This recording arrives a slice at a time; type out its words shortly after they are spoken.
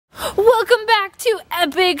Welcome back to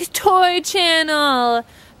Epic Toy Channel.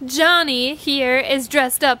 Johnny here is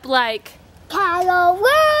dressed up like Kylo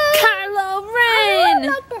Ren. Kylo Ren. I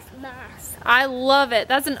love this mask. I love it.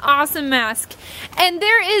 That's an awesome mask. And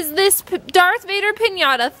there is this Darth Vader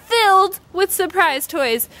piñata filled with surprise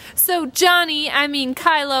toys. So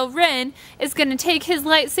Kylo Ren is going to take his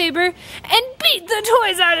lightsaber and beat the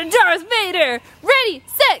toys out of Darth Vader. Ready,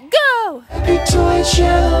 set, go! Epic Toy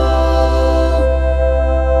Channel.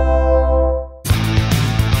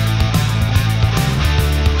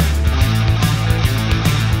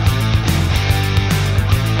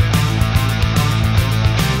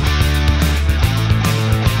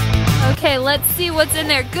 Okay, let's see what's in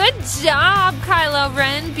there. Good job, Kylo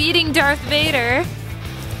Ren, beating Darth Vader.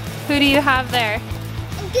 Who do you have there?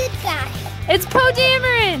 A good guy. It's Poe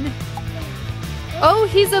Dameron. Oh,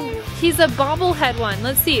 he's a bobblehead one.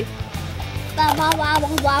 Let's see. Wobble,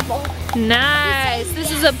 wobble, wobble. Nice.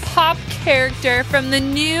 This is a pop character from the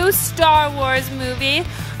new Star Wars movie.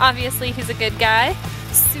 Obviously, he's a good guy.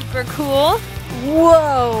 Super cool.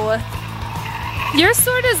 Whoa. Your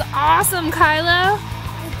sword is awesome, Kylo.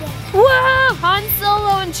 Whoa! Han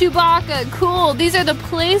Solo and Chewbacca. Cool. These are the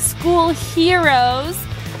Play School heroes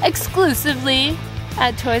exclusively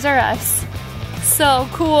at Toys R Us. So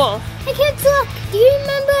cool. Hey kids, look. Do you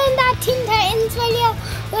remember in that Teen Titans video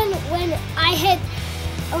when I hit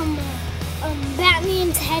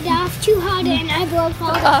Batman's head off too hard and I broke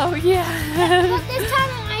all of them? Oh yeah. But this time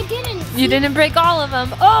I didn't. You didn't break all of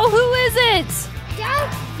them. Oh, who is it?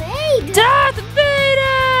 Darth Vader. Darth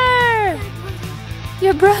Vader!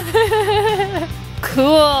 Your brother.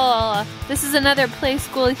 Cool. This is another Play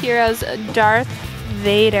School Heroes, Darth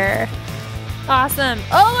Vader. Awesome.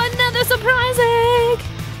 Oh, another surprise egg.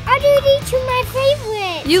 R2-D2, my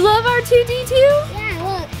favorite. You love R2-D2? Yeah,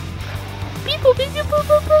 look. Beep, boop, beep, boop, boop,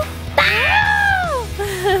 boop, boop. Bow!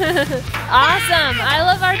 Awesome. I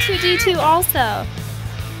love R2-D2 also.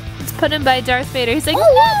 It's put in by Darth Vader. He's like, no!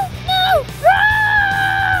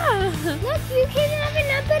 Look, you can have an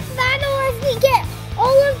epic battle if we get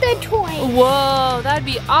all of the toys. Whoa, that'd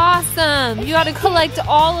be awesome. You gotta collect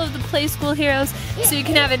all of the Play School heroes so you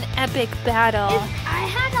can have an epic battle. If I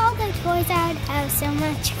had all the toys, I would have so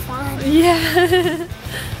much fun. Yeah.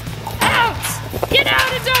 Out! Get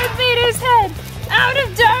out of Darth Vader's head! Out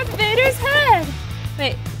of Darth Vader's head!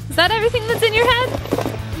 Wait, is that everything that's in your head?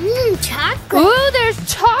 Chocolate. Ooh,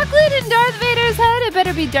 there's chocolate in Darth Vader's head. It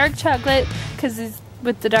better be dark chocolate, because he's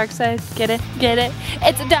with the dark side. Get it? Get it?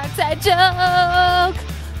 It's a dark side joke!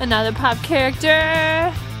 Another pop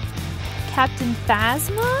character. Captain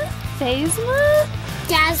Phasma? Phasma?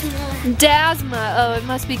 Dasma. Dasma. Oh, it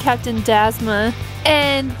must be Captain Dasma.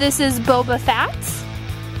 And this is Boba Fett.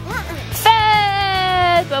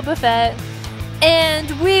 Fett! Boba Fett. And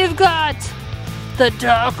we've got the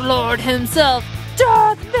Dark Lord himself,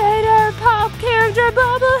 Darth Vader, pop character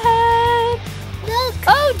Bobblehead. Look.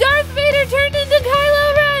 Oh, Darth Vader turned into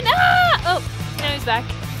Kylo Ren! Ah! Oh, now he's back.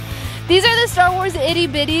 These are the Star Wars itty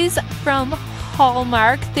bitties from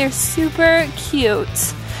Hallmark. They're super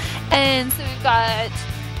cute. And so we've got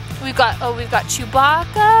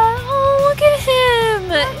Chewbacca. Oh, look at him!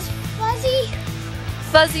 That's fuzzy.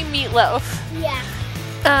 Fuzzy Meatloaf. Yeah.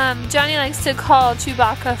 Johnny likes to call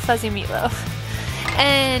Chewbacca Fuzzy Meatloaf.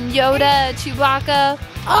 And Yoda, Chewbacca.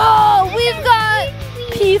 Oh, we've got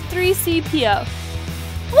P3CPO.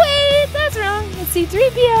 Wait, that's wrong. It's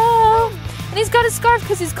C3PO. And he's got a scarf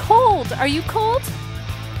because he's cold. Are you cold?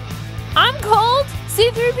 I'm cold.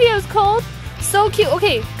 C3PO's cold. So cute.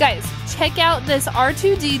 Okay, guys, check out this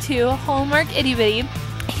R2-D2 Hallmark itty bitty.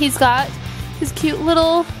 He's got his cute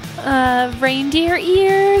little reindeer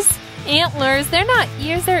ears. Antlers. They're not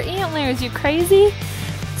ears, they're antlers. You crazy?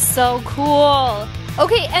 So cool.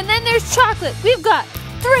 Okay, and then there's chocolate. We've got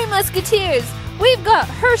 3 Musketeers. We've got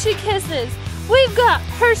Hershey Kisses. We've got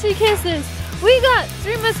Hershey Kisses. We got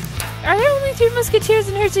 3 Are there only 3 Musketeers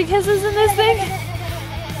and Hershey Kisses in this thing?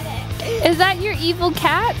 Is that your evil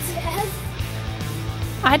cat? Yes.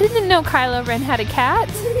 I didn't know Kylo Ren had a cat.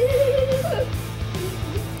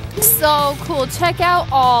 So cool. Check out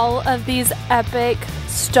all of these epic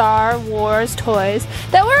Star Wars toys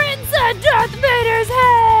that were inside Darth Vader's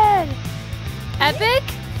head. Epic?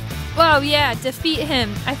 Oh yeah, defeat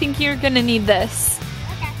him. I think you're gonna need this.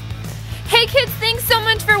 Okay. Hey kids, thanks so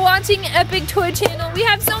much for watching Epic Toy Channel. We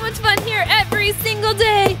have so much fun here every single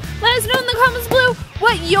day. Let us know in the comments below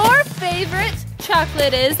what your favorite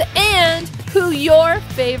chocolate is and who your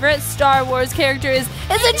favorite Star Wars character is.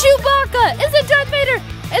 Is it Chewbacca? Is it Darth Vader?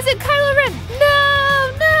 Is it Kylo Ren? No!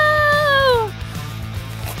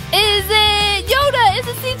 Is it Yoda? Is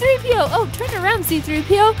it C3PO? Oh, turn around,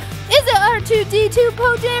 C3PO. Is it R2-D2,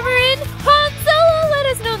 Poe Dameron, Han Solo? Let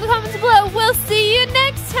us know in the comments below. We'll see you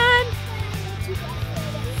next time.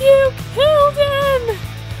 You killed him.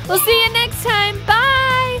 We'll see you next time.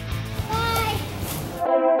 Bye.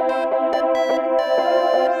 Bye.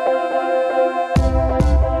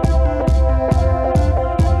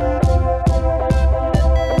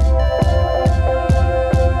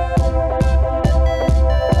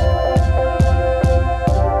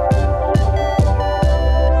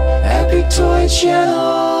 Epic Toy Channel.